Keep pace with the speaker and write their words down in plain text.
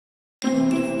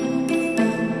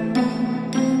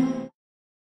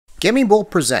Gaming Bowl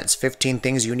presents 15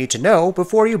 things you need to know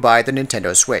before you buy the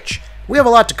Nintendo Switch. We have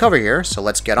a lot to cover here, so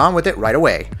let's get on with it right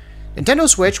away. Nintendo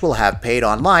Switch will have paid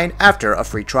online after a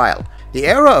free trial. The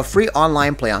era of free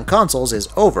online play on consoles is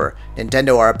over.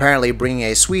 Nintendo are apparently bringing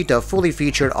a suite of fully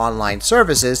featured online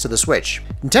services to the Switch.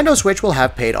 Nintendo Switch will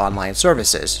have paid online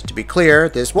services. To be clear,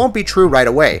 this won't be true right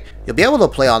away. You'll be able to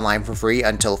play online for free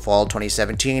until fall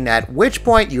 2017, at which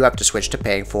point you have to switch to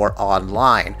paying for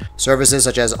online. Services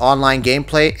such as online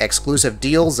gameplay, exclusive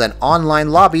deals, and online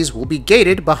lobbies will be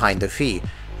gated behind the fee.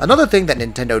 Another thing that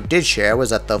Nintendo did share was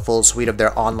that the full suite of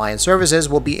their online services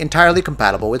will be entirely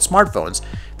compatible with smartphones.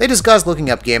 They discussed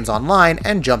looking up games online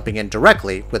and jumping in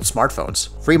directly with smartphones.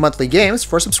 Free monthly games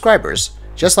for subscribers.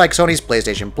 Just like Sony's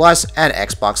PlayStation Plus and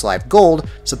Xbox Live Gold,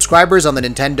 subscribers on the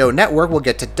Nintendo network will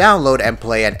get to download and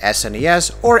play an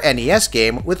SNES or NES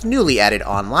game with newly added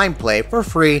online play for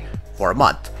free for a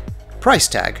month. Price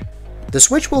tag. The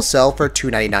Switch will sell for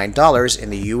 $299 in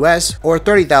the US or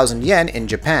 30,000 yen in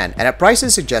Japan, and at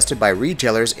prices suggested by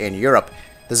retailers in Europe.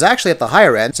 This is actually at the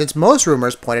higher end, since most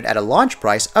rumors pointed at a launch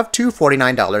price of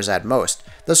 $249 at most.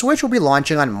 The Switch will be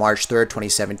launching on March 3,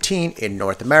 2017 in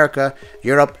North America,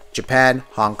 Europe, Japan,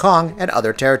 Hong Kong, and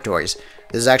other territories.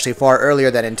 This is actually far earlier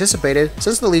than anticipated,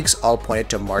 since the leaks all pointed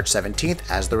to March 17th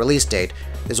as the release date.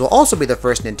 This will also be the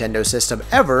first Nintendo system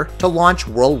ever to launch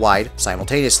worldwide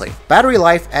simultaneously. Battery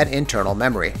life and internal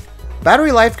memory.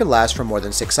 Battery life can last for more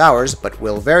than 6 hours, but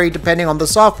will vary depending on the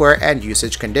software and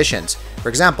usage conditions. For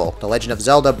example, The Legend of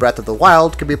Zelda Breath of the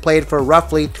Wild can be played for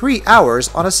roughly 3 hours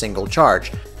on a single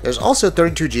charge. There's also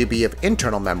 32 GB of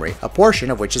internal memory, a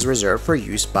portion of which is reserved for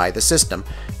use by the system.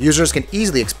 Users can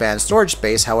easily expand storage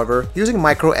space, however, using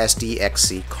microSD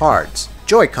XC cards.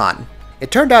 Joy-Con. It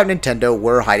turned out Nintendo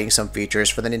were hiding some features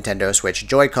for the Nintendo Switch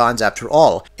Joy-Cons after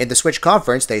all. In the Switch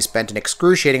conference, they spent an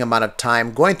excruciating amount of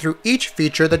time going through each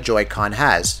feature the Joy-Con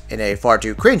has, in a far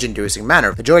too cringe-inducing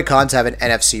manner. The Joy-Cons have an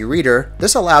NFC reader.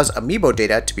 This allows amiibo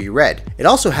data to be read. It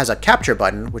also has a capture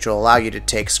button, which will allow you to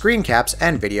take screen caps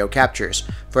and video captures.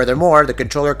 Furthermore, the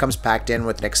controller comes packed in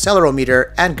with an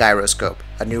accelerometer and gyroscope,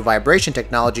 a new vibration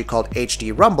technology called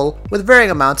HD Rumble, with varying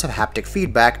amounts of haptic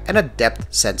feedback and a depth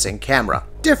sensing camera.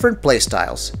 Different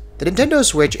playstyles. The Nintendo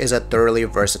Switch is a thoroughly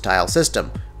versatile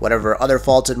system. Whatever other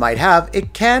faults it might have,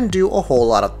 it can do a whole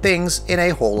lot of things in a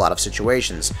whole lot of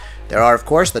situations. There are of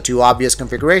course the two obvious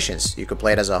configurations. You could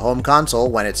play it as a home console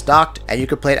when it's docked, and you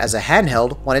could play it as a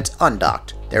handheld when it's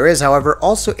undocked. There is, however,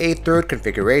 also a third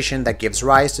configuration that gives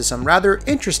rise to some rather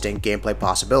interesting gameplay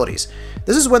possibilities.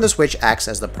 This is when the Switch acts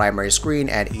as the primary screen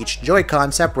and each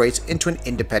Joy-Con separates into an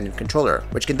independent controller,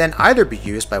 which can then either be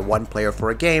used by one player for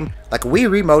a game, like a Wii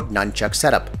Remote nunchuck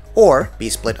setup, or be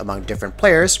split among different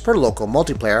players for local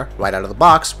multiplayer right out of the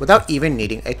box without even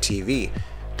needing a TV.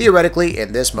 Theoretically,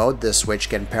 in this mode, the Switch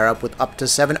can pair up with up to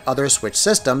 7 other Switch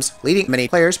systems, leading many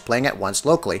players playing at once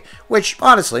locally, which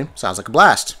honestly sounds like a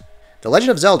blast. The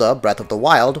Legend of Zelda Breath of the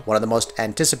Wild, one of the most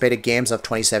anticipated games of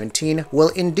 2017, will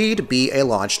indeed be a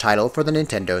launch title for the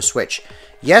Nintendo Switch.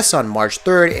 Yes, on March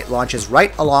 3rd, it launches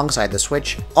right alongside the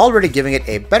Switch, already giving it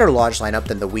a better launch lineup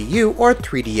than the Wii U or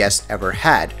 3DS ever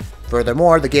had.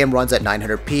 Furthermore, the game runs at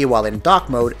 900p while in dock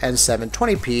mode and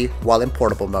 720p while in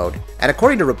portable mode, and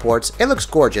according to reports, it looks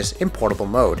gorgeous in portable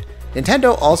mode.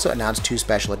 Nintendo also announced 2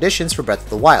 special editions for Breath of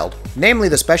the Wild, namely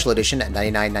the Special Edition at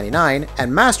 $99.99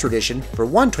 and Master Edition for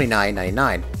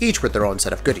 $129.99, each with their own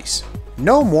set of goodies.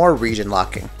 No more region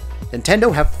locking.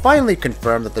 Nintendo have finally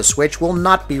confirmed that the Switch will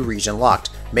not be region locked,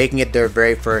 making it their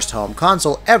very first home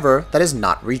console ever that is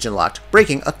not region locked,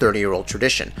 breaking a 30-year-old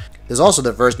tradition. This is also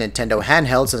the first Nintendo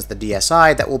handheld since the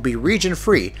DSi that will be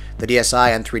region-free. The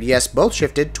DSi and 3DS both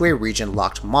shifted to a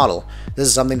region-locked model. This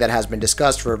is something that has been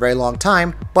discussed for a very long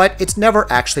time, but it's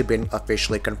never actually been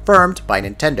officially confirmed by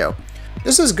Nintendo.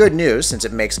 This is good news since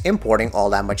it makes importing all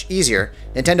that much easier.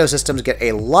 Nintendo systems get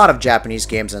a lot of Japanese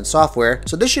games and software,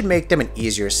 so this should make them an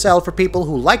easier sell for people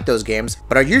who like those games,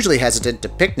 but are usually hesitant to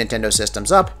pick Nintendo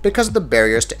systems up because of the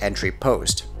barriers to entry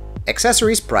posed.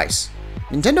 Accessories price.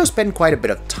 Nintendo spent quite a bit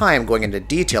of time going into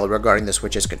detail regarding the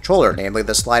Switch's controller, namely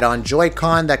the slide-on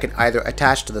Joy-Con that can either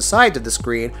attach to the sides of the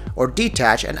screen or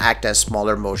detach and act as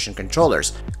smaller motion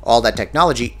controllers. All that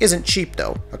technology isn't cheap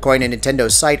though. According to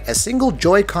Nintendo's site, a single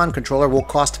Joy-Con controller will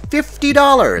cost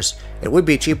 $50! It would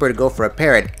be cheaper to go for a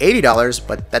pair at $80,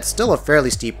 but that's still a fairly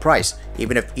steep price,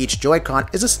 even if each Joy-Con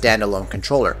is a standalone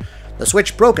controller. The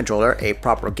Switch Pro controller, a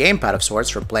proper gamepad of sorts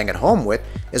for playing at home with,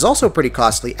 is also pretty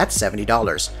costly at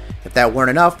 $70. If that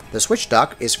weren't enough, the Switch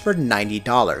dock is for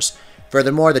 $90.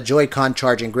 Furthermore, the Joy-Con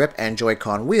charging grip and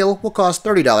Joy-Con wheel will cost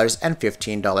 $30 and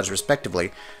 $15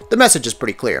 respectively. The message is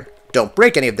pretty clear. Don't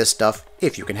break any of this stuff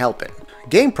if you can help it.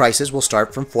 Game prices will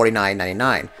start from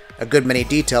 $49.99. A good many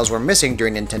details were missing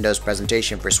during Nintendo's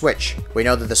presentation for Switch. We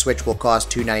know that the Switch will cost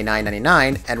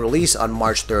 $299.99 and release on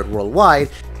March 3rd worldwide,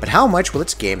 but how much will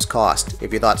its games cost?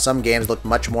 If you thought some games looked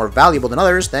much more valuable than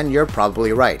others, then you're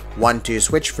probably right. One 2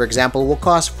 Switch, for example, will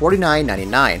cost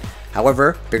 $49.99.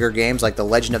 However, bigger games like The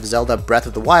Legend of Zelda Breath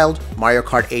of the Wild, Mario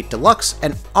Kart 8 Deluxe,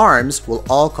 and ARMS will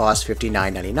all cost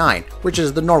 $59.99, which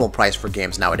is the normal price for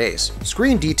games nowadays.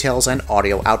 Screen details and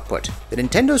audio output. The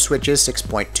Nintendo Switch's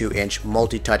 6.2-inch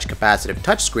multi-touch capacitive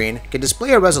touchscreen can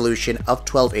display a resolution of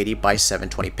 1280 by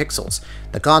 720 pixels.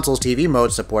 The console's TV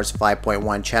mode supports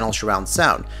 5.1 channel surround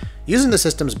sound. Using the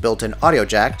system's built-in audio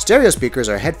jack, stereo speakers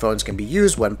or headphones can be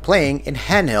used when playing in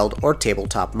handheld or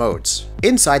tabletop modes.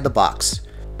 Inside the box.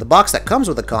 The box that comes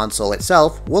with the console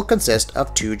itself will consist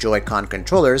of 2 Joy-Con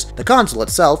controllers, the console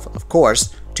itself, of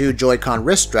course, 2 Joy-Con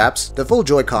wrist straps, the full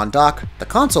Joy-Con dock, the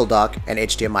console dock, an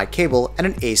HDMI cable, and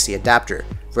an AC adapter.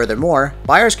 Furthermore,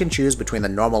 buyers can choose between the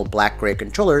normal black-gray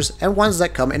controllers and ones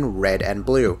that come in red and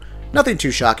blue. Nothing too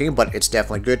shocking, but it's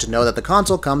definitely good to know that the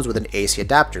console comes with an AC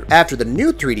adapter, after the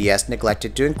new 3DS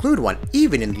neglected to include one,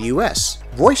 even in the US.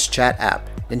 Voice Chat App.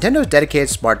 Nintendo's dedicated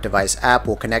smart device app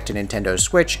will connect to Nintendo's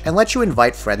Switch and let you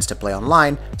invite friends to play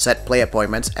online, set play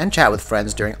appointments, and chat with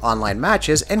friends during online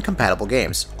matches and compatible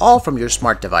games, all from your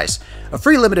smart device. A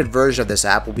free limited version of this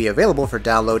app will be available for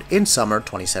download in summer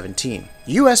 2017.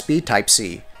 USB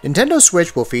Type-C. Nintendo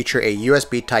Switch will feature a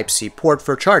USB Type-C port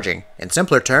for charging. In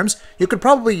simpler terms, you could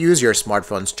probably use your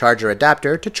smartphone's charger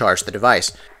adapter to charge the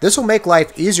device. This will make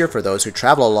life easier for those who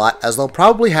travel a lot, as they'll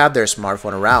probably have their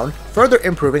smartphone around, further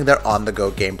improving their on-the-go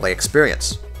gameplay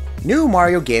experience. New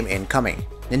Mario game incoming.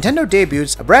 Nintendo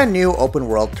debuts a brand new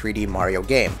open-world 3D Mario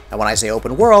game. And when I say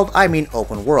open world, I mean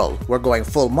open world. We're going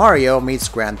full Mario meets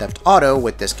Grand Theft Auto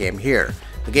with this game here.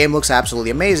 The game looks absolutely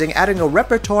amazing, adding a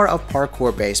repertoire of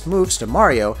parkour-based moves to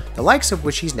Mario, the likes of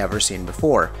which he's never seen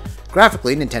before.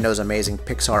 Graphically, Nintendo's amazing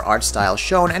Pixar art style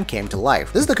shone and came to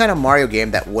life. This is the kind of Mario game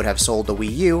that would have sold the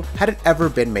Wii U had it ever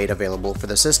been made available for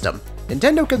the system.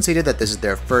 Nintendo conceded that this is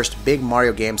their first big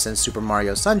Mario game since Super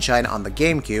Mario Sunshine on the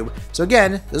GameCube, so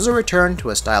again, this is a return to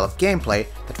a style of gameplay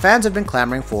that fans have been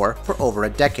clamoring for over a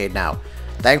decade now.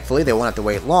 Thankfully, they won't have to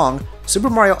wait long. Super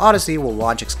Mario Odyssey will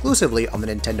launch exclusively on the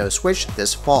Nintendo Switch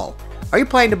this fall. Are you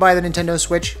planning to buy the Nintendo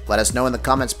Switch? Let us know in the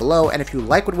comments below, and if you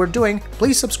like what we're doing,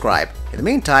 please subscribe. In the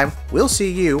meantime, we'll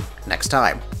see you next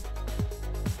time.